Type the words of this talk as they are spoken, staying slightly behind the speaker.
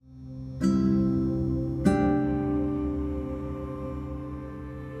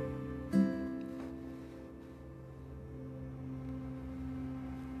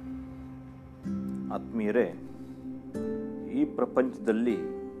ಆತ್ಮೀಯರೇ, ಈ ಪ್ರಪಂಚದಲ್ಲಿ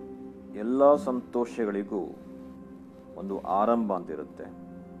ಎಲ್ಲ ಸಂತೋಷಗಳಿಗೂ ಒಂದು ಆರಂಭ ಅಂತಿರುತ್ತೆ,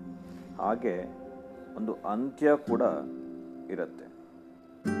 ಹಾಗೆ ಒಂದು ಅಂತ್ಯ ಕೂಡ ಇರುತ್ತೆ.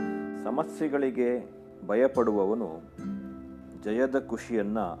 ಸಮಸ್ಯೆಗಳಿಗೆ ಭಯಪಡುವವನು ಜಯದ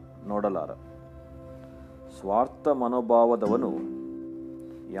ಖುಷಿಯನ್ನು ನೋಡಲಾರ. ಸ್ವಾರ್ಥ ಮನೋಭಾವದವನು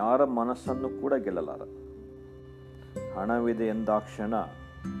ಯಾರ ಮನಸ್ಸನ್ನು ಕೂಡ ಗೆಲ್ಲಲಾರ. ಹಣವಿದೆ ಎಂದಾಕ್ಷಣ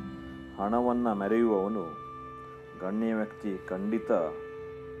ಹಣವನ್ನು ಮೆರೆಯುವವನು ಗಣ್ಯ ವ್ಯಕ್ತಿ ಖಂಡಿತ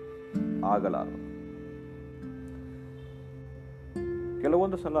ಆಗಲಾರ.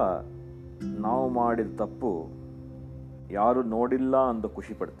 ಕೆಲವೊಂದು ಸಲ ನಾವು ಮಾಡಿದ ತಪ್ಪು ಯಾರು ನೋಡಿಲ್ಲ ಎಂದು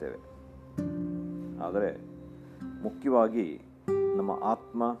ಖುಷಿ ಪಡ್ತೇವೆ. ಆದರೆ ಮುಖ್ಯವಾಗಿ ನಮ್ಮ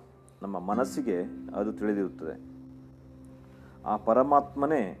ಆತ್ಮ, ನಮ್ಮ ಮನಸ್ಸಿಗೆ ಅದು ತಿಳಿದಿರುತ್ತದೆ. ಆ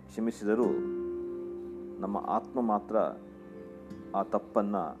ಪರಮಾತ್ಮನೇ ಕ್ಷಮಿಸಿದರೂ ನಮ್ಮ ಆತ್ಮ ಮಾತ್ರ ಆ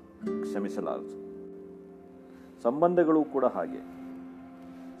ತಪ್ಪನ್ನು ಕ್ಷಮಿಸಲಾರದು. ಸಂಬಂಧಗಳು ಕೂಡ ಹಾಗೆ.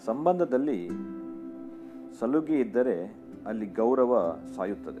 ಸಂಬಂಧದಲ್ಲಿ ಸಲುಗೆ ಇದ್ದರೆ ಅಲ್ಲಿ ಗೌರವ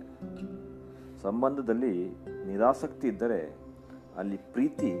ಸಾಯುತ್ತದೆ. ಸಂಬಂಧದಲ್ಲಿ ನಿರಾಸಕ್ತಿ ಇದ್ದರೆ ಅಲ್ಲಿ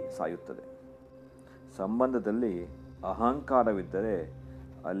ಪ್ರೀತಿ ಸಾಯುತ್ತದೆ. ಸಂಬಂಧದಲ್ಲಿ ಅಹಂಕಾರವಿದ್ದರೆ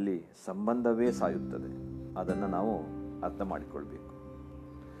ಅಲ್ಲಿ ಸಂಬಂಧವೇ ಸಾಯುತ್ತದೆ. ಅದನ್ನು ನಾವು ಅರ್ಥ ಮಾಡಿಕೊಳ್ಬೇಕು.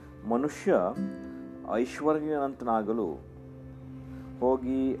 ಮನುಷ್ಯ ಐಶ್ವರ್ಯವಂತನಾಗಲು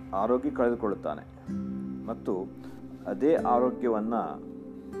ಹೋಗಿ ಆರೋಗ್ಯ ಕಳೆದುಕೊಳ್ಳುತ್ತಾನೆ ಮತ್ತು ಅದೇ ಆರೋಗ್ಯವನ್ನು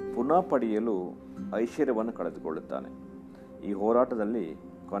ಪುನಃ ಪಡೆಯಲು ಐಶ್ವರ್ಯವನ್ನು ಕಳೆದುಕೊಳ್ಳುತ್ತಾನೆ. ಈ ಹೋರಾಟದಲ್ಲಿ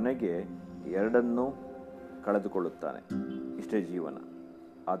ಕೊನೆಗೆ ಎರಡನ್ನೂ ಕಳೆದುಕೊಳ್ಳುತ್ತಾನೆ. ಇಷ್ಟೇ ಜೀವನ.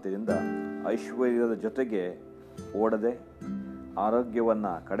 ಆದ್ದರಿಂದ ಐಶ್ವರ್ಯದ ಜೊತೆಗೆ ಓಡದೆ,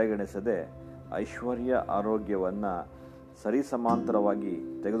 ಆರೋಗ್ಯವನ್ನು ಕಡೆಗಣಿಸದೆ, ಐಶ್ವರ್ಯ ಆರೋಗ್ಯವನ್ನು ಸರಿಸಮಾಂತರವಾಗಿ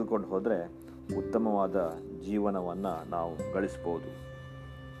ತೆಗೆದುಕೊಂಡು ಹೋದರೆ ಉತ್ತಮವಾದ ಜೀವನವನ್ನು ನಾವು ಗಳಿಸ್ಬೋದು.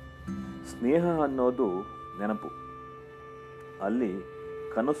 ಸ್ನೇಹ ಅನ್ನೋದು ನೆನಪು, ಅಲ್ಲಿ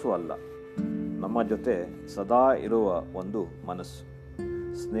ಕನಸು ಅಲ್ಲ. ನಮ್ಮ ಜೊತೆ ಸದಾ ಇರುವ ಒಂದು ಮನಸ್ಸು.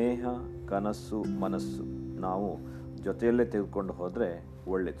 ಸ್ನೇಹ, ಕನಸು, ಮನಸ್ಸು ನಾವು ಜೊತೆಯಲ್ಲೇ ತೆಗೆದುಕೊಂಡು ಹೋದರೆ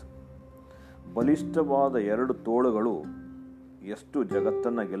ಒಳ್ಳೆಯದು. ಬಲಿಷ್ಠವಾದ ಎರಡು ತೋಳುಗಳು ಎಷ್ಟು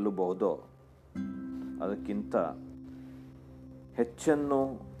ಜಗತ್ತನ್ನು ಗೆಲ್ಲಬಹುದೋ ಅದಕ್ಕಿಂತ ಹೆಚ್ಚನ್ನು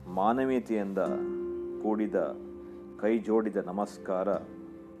ಮಾನವೀಯತೆಯಿಂದ ಕೂಡಿದ ಕೈ ಜೋಡಿದ ನಮಸ್ಕಾರ,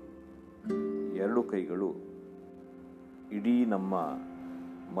 ಎರಡು ಕೈಗಳು ಇಡೀ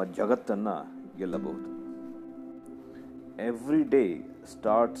ನಮ್ಮ ಜಗತ್ತನ್ನು ಗೆಲ್ಲಬಹುದು. Every day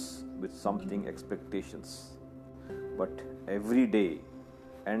starts with something expectations, but every day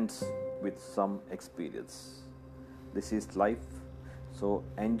ends with some experience. This is life. So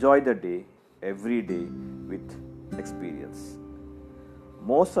enjoy the day, every day with experience.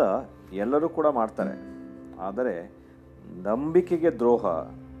 ಮೋಸ ಎಲ್ಲರೂ ಕೂಡ ಮಾಡ್ತಾರೆ, ಆದರೆ ನಂಬಿಕೆಗೆ ದ್ರೋಹ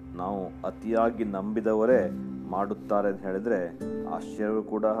ನಾವು ಅತಿಯಾಗಿ ನಂಬಿದವರೇ ಮಾಡುತ್ತಾರೆ ಅಂತ ಹೇಳಿದರೆ ಆಶ್ಚರ್ಯವೂ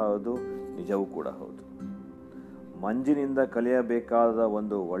ಕೂಡ ಹೌದು, ನಿಜವೂ ಕೂಡ ಹೌದು. ಮಂಜಿನಿಂದ ಕಲಿಯಬೇಕಾದ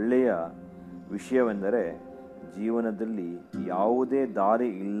ಒಂದು ಒಳ್ಳೆಯ ವಿಷಯವೆಂದರೆ, ಜೀವನದಲ್ಲಿ ಯಾವುದೇ ದಾರಿ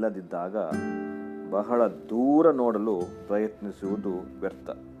ಇಲ್ಲದಿದ್ದಾಗ ಬಹಳ ದೂರ ನೋಡಲು ಪ್ರಯತ್ನಿಸುವುದು ವ್ಯರ್ಥ.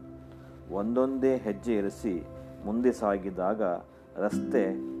 ಒಂದೊಂದೇ ಹೆಜ್ಜೆ ಇರಿಸಿ ಮುಂದೆ ಸಾಗಿದಾಗ ರಸ್ತೆ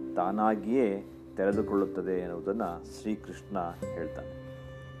ತಾನಾಗಿಯೇ ತೆರೆದುಕೊಳ್ಳುತ್ತದೆ ಎನ್ನುವುದನ್ನು ಶ್ರೀಕೃಷ್ಣ ಹೇಳ್ತಾನೆ.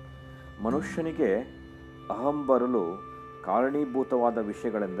 ಮನುಷ್ಯನಿಗೆ ಅಹಂ ಬರಲು ಕಾರಣೀಭೂತವಾದ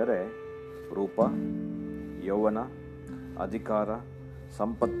ವಿಷಯಗಳೆಂದರೆ ರೂಪ, ಯೌವನ, ಅಧಿಕಾರ,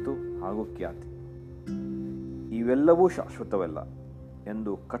 ಸಂಪತ್ತು ಹಾಗೂ ಖ್ಯಾತಿ. ಇವೆಲ್ಲವೂ ಶಾಶ್ವತವಲ್ಲ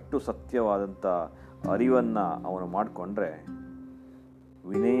ಎಂದು ಕಟ್ಟು ಸತ್ಯವಾದಂಥ ಅರಿವನ್ನು ಅವನು ಮಾಡಿಕೊಂಡ್ರೆ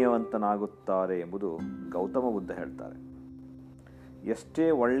ವಿನಯವಂತನಾಗುತ್ತಾರೆ ಎಂಬುದು ಗೌತಮ ಬುದ್ಧ ಹೇಳ್ತಾರೆ. ಎಷ್ಟೇ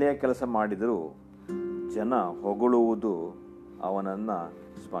ಒಳ್ಳೆಯ ಕೆಲಸ ಮಾಡಿದರೂ ಜನ ಹೊಗಳುವುದು ಅವನನ್ನು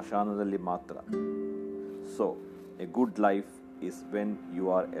ಸ್ಮಶಾನದಲ್ಲಿ ಮಾತ್ರ. So a good life is when you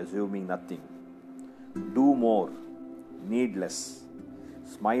are assuming nothing. Do more, need less,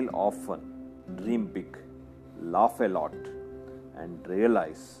 smile often, dream big, laugh a lot, and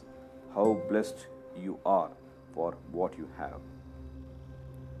realize how blessed you are for what you have.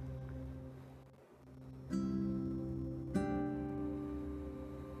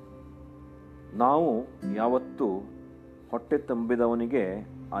 ನಾವು ಯಾವತ್ತೂ ಹೊಟ್ಟೆ ತುಂಬಿದವನಿಗೆ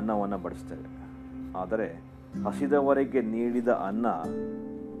ಅನ್ನವನ್ನು ಬಡಿಸ್ತೇವೆ, ಆದರೆ ಹಸಿದವರಿಗೆ ನೀಡಿದ ಅನ್ನ,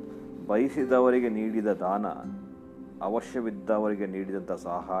 ಬಯಸಿದವರಿಗೆ ನೀಡಿದ ದಾನ, ಅವಶ್ಯವಿದ್ದವರಿಗೆ ನೀಡಿದಂಥ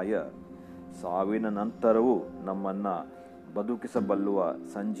ಸಹಾಯ ಸಾವಿನ ನಂತರವೂ ನಮ್ಮನ್ನು ಬದುಕಿಸಬಲ್ಲುವ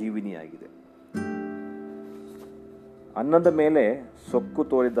ಸಂಜೀವಿನಿಯಾಗಿದೆ. ಅನ್ನದ ಮೇಲೆ ಸೊಕ್ಕು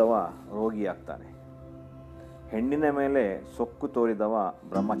ತೋರಿದವ ರೋಗಿಯಾಗ್ತಾನೆ, ಹೆಣ್ಣಿನ ಮೇಲೆ ಸೊಕ್ಕು ತೋರಿದವ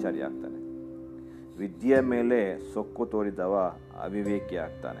ಬ್ರಹ್ಮಚಾರಿ ಆಗ್ತಾನೆ, ವಿದ್ಯೆಯ ಮೇಲೆ ಸೊಕ್ಕು ತೋರಿದವ ಅವಿವೇಕಿ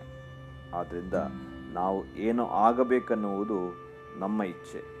ಆಗ್ತಾನೆ. ಆದ್ದರಿಂದ ನಾವು ಏನು ಆಗಬೇಕನ್ನುವುದು ನಮ್ಮ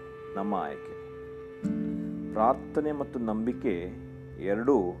ಇಚ್ಛೆ, ನಮ್ಮ ಆಯ್ಕೆ. ಪ್ರಾರ್ಥನೆ ಮತ್ತು ನಂಬಿಕೆ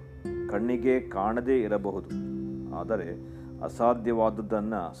ಎರಡೂ ಕಣ್ಣಿಗೆ ಕಾಣದೇ ಇರಬಹುದು, ಆದರೆ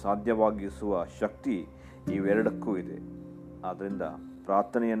ಅಸಾಧ್ಯವಾದುದನ್ನು ಸಾಧ್ಯವಾಗಿಸುವ ಶಕ್ತಿ ಇವೆರಡಕ್ಕೂ ಇದೆ. ಆದ್ದರಿಂದ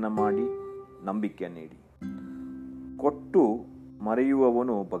ಪ್ರಾರ್ಥನೆಯನ್ನು ಮಾಡಿ, ನಂಬಿಕೆಯನ್ನಿಡಿ. ಕೊಟ್ಟು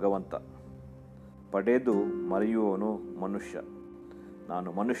ಮರೆಯುವವನು ಭಗವಂತ, ಪಡೆದು ಮರೆಯುವವನು ಮನುಷ್ಯ. ನಾನು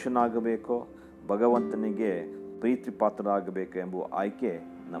ಮನುಷ್ಯನಾಗಬೇಕೋ ಭಗವಂತನಿಗೆ ಪ್ರೀತಿ ಪಾತ್ರರಾಗಬೇಕು ಎಂಬುವ ಆಯ್ಕೆ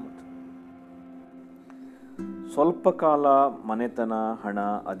ನಮ್ಮದು. ಸ್ವಲ್ಪ ಕಾಲ ಮನೆತನ, ಹಣ,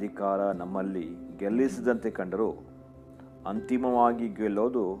 ಅಧಿಕಾರ ನಮ್ಮಲ್ಲಿ ಗೆಲ್ಲಿಸಿದಂತೆ ಕಂಡರೂ ಅಂತಿಮವಾಗಿ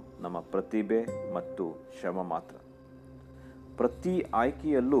ಗೆಲ್ಲೋದು ನಮ್ಮ ಪ್ರತಿಭೆ ಮತ್ತು ಶ್ರಮ ಮಾತ್ರ. ಪ್ರತಿ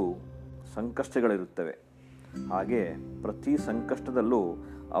ಆಯ್ಕೆಯಲ್ಲೂ ಸಂಕಷ್ಟಗಳಿರುತ್ತವೆ, ಹಾಗೆ ಪ್ರತಿ ಸಂಕಷ್ಟದಲ್ಲೂ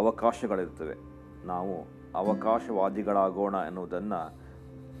ಅವಕಾಶಗಳಿರುತ್ತವೆ. ನಾವು ಅವಕಾಶವಾದಿಗಳಾಗೋಣ ಎನ್ನುವುದನ್ನು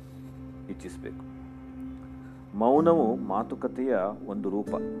ಇಚ್ಛಿಸಬೇಕು. ಮೌನವು ಮಾತುಕತೆಯ ಒಂದು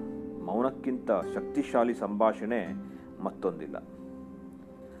ರೂಪ. ಮೌನಕ್ಕಿಂತ ಶಕ್ತಿಶಾಲಿ ಸಂಭಾಷಣೆ ಮತ್ತೊಂದಿಲ್ಲ.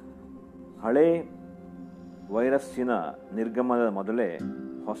 ಹಳೆ ವೈರಸ್ಸಿನ ನಿರ್ಗಮನದ ಮೊದಲೇ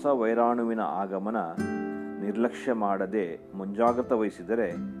ಹೊಸ ವೈರಾಣುವಿನ ಆಗಮನ ನಿರ್ಲಕ್ಷ್ಯ ಮಾಡದೆ ಮುಂಜಾಗ್ರತೆ ವಹಿಸಿದರೆ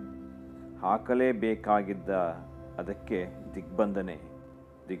ಹಾಕಲೇಬೇಕಾಗಿದ್ದ ಅದಕ್ಕೆ ದಿಗ್ಬಂಧನೆ.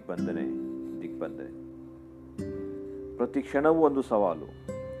 ಪ್ರತಿ ಕ್ಷಣವೂ ಒಂದು ಸವಾಲು,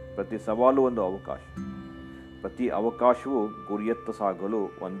 ಪ್ರತಿ ಸವಾಲು ಒಂದು ಅವಕಾಶ, ಪ್ರತಿ ಅವಕಾಶವೂ ಗುರಿಯತ್ತ ಸಾಗಲು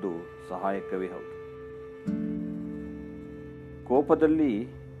ಒಂದು ಸಹಾಯಕವೇ ಹೌದು. ಕೋಪದಲ್ಲಿ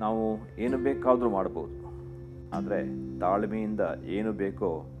ನಾವು ಏನು ಬೇಕಾದರೂ ಮಾಡಬಹುದು, ಆದರೆ ತಾಳ್ಮೆಯಿಂದ ಏನು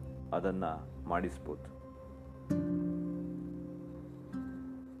ಬೇಕೋ ಅದನ್ನು ಮಾಡಿಸ್ಬೋದು.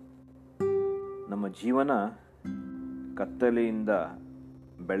 ನಮ್ಮ ಜೀವನ ಕತ್ತಲೆಯಿಂದ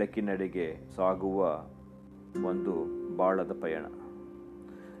ಬೆಳಕಿನೆಡೆಗೆ ಸಾಗುವ ಒಂದು ಬಾಳದ ಪಯಣ.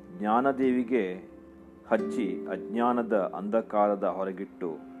 ಜ್ಞಾನದೇವಿಗೆ ಹಚ್ಚಿ ಅಜ್ಞಾನದ ಅಂಧಕಾರದ ಹೊರಗಿಟ್ಟು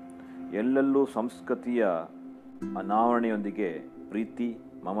ಎಲ್ಲೆಲ್ಲೂ ಸಂಸ್ಕೃತಿಯ ಅನಾವರಣೆಯೊಂದಿಗೆ ಪ್ರೀತಿ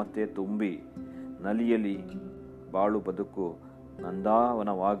ಮಮತೆ ತುಂಬಿ ನಲಿಯಲಿ ಬಾಳು ಬದುಕು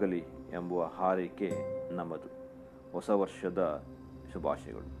ನಂದಾವನವಾಗಲಿ ಎಂಬುವ ಹಾರೈಕೆ ನಮ್ಮದು. ಹೊಸ ವರ್ಷದ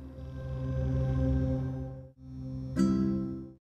ಶುಭಾಶಯಗಳು.